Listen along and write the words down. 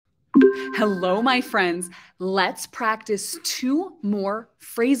Hello, my friends. Let's practice 2 more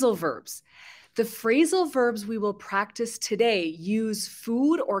phrasal verbs. The phrasal verbs we will practice today use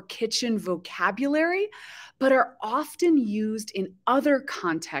food or kitchen vocabulary, but are often used in other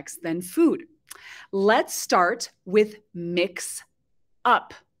contexts than food. Let's start with mix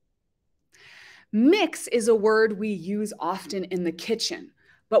up. Mix is a word we use often in the kitchen,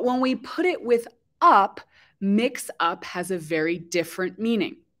 but when we put it with up, mix up has a very different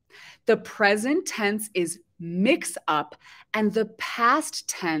meaning. The present tense is mix up, and the past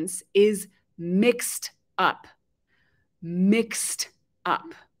tense is mixed up. Mixed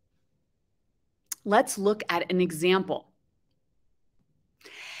up. Let's look at an example.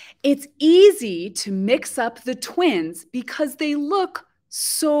 It's easy to mix up the twins because they look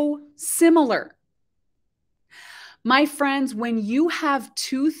so similar. My friends, when you have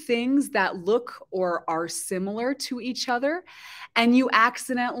two things that look or are similar to each other, and you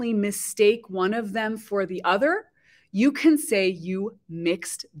accidentally mistake one of them for the other, you can say you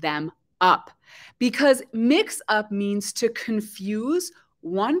mixed them up. Because mix up means to confuse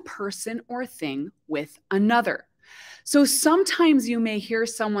one person or thing with another. So sometimes you may hear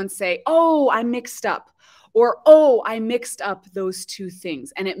someone say, "Oh, I mixed up," or, "Oh, I mixed up those two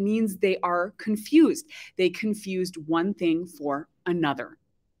things." And it means they are confused. They confused one thing for another.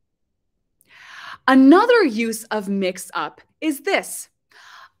 Another use of mix up is this.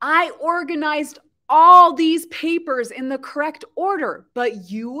 I organized all these papers in the correct order,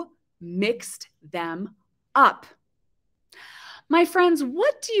 but you mixed them up. My friends,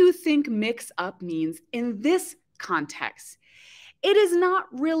 what do you think mix up means in this context? It is not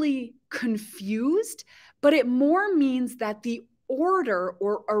really confused, but it more means that the order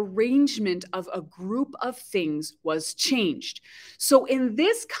or arrangement of a group of things was changed. So in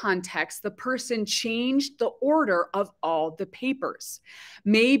this context, the person changed the order of all the papers.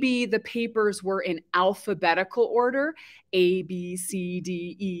 Maybe the papers were in alphabetical order, A, B, C,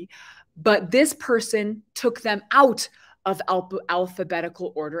 D, E, but this person took them out of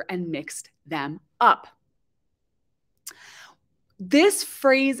alphabetical order and mixed them up. This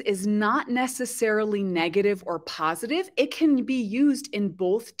phrase is not necessarily negative or positive. It can be used in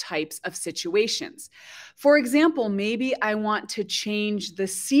both types of situations. For example, maybe I want to change the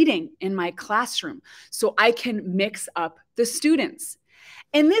seating in my classroom so I can mix up the students.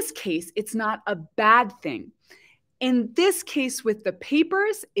 In this case, it's not a bad thing. In this case with the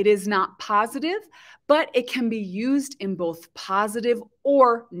papers, it is not positive, but it can be used in both positive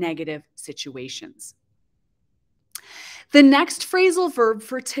or negative situations. The next phrasal verb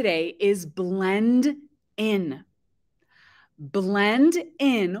for today is blend in. Blend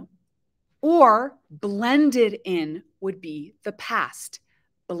in or blended in would be the past.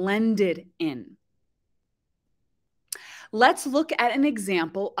 Blended in. Let's look at an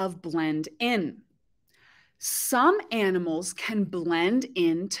example of blend in. Some animals can blend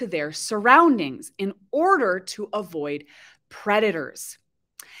into their surroundings in order to avoid predators.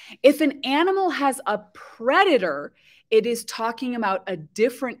 If an animal has a predator, it is talking about a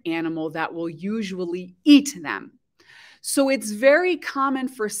different animal that will usually eat them. So it's very common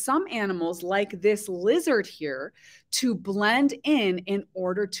for some animals, like this lizard here, to blend in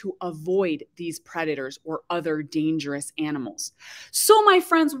order to avoid these predators or other dangerous animals. So my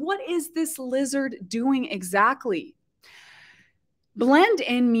friends, what is this lizard doing exactly? Blend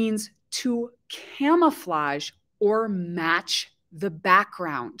in means to camouflage or match the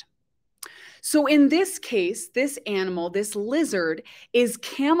background. So in this case, this animal, this lizard, is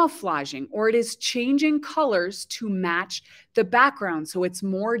camouflaging, or it is changing colors to match the background. So it's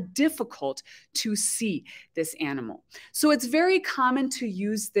more difficult to see this animal. So it's very common to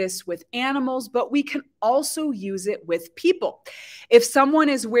use this with animals, but we can also use it with people. If someone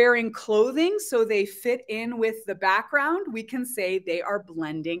is wearing clothing so they fit in with the background, we can say they are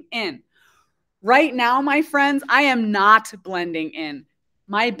blending in. Right now, my friends, I am not blending in.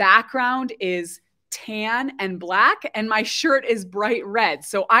 My background is tan and black, and my shirt is bright red.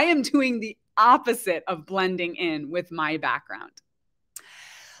 So I am doing the opposite of blending in with my background.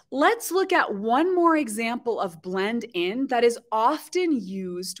 Let's look at one more example of blend in that is often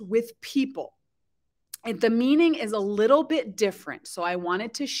used with people. And the meaning is a little bit different, so I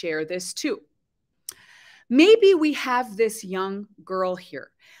wanted to share this too. Maybe we have this young girl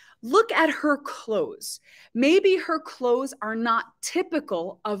here. Look at her clothes. Maybe her clothes are not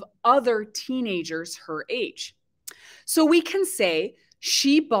typical of other teenagers her age. So we can say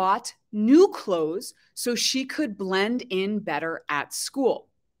she bought new clothes so she could blend in better at school.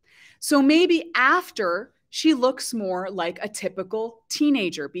 So maybe after, she looks more like a typical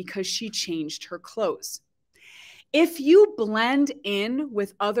teenager because she changed her clothes. If you blend in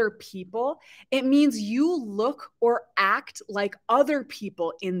with other people, it means you look or act like other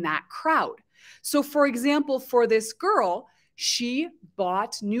people in that crowd. So, for example, for this girl, she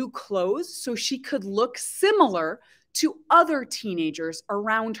bought new clothes so she could look similar to other teenagers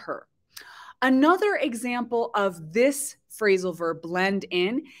around her. Another example of this phrasal verb blend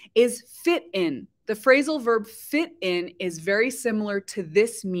in is fit in. The phrasal verb fit in is very similar to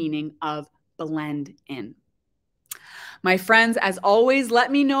this meaning of blend in. My friends, as always,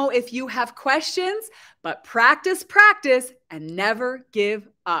 let me know if you have questions, but practice, practice, and never give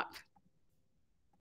up.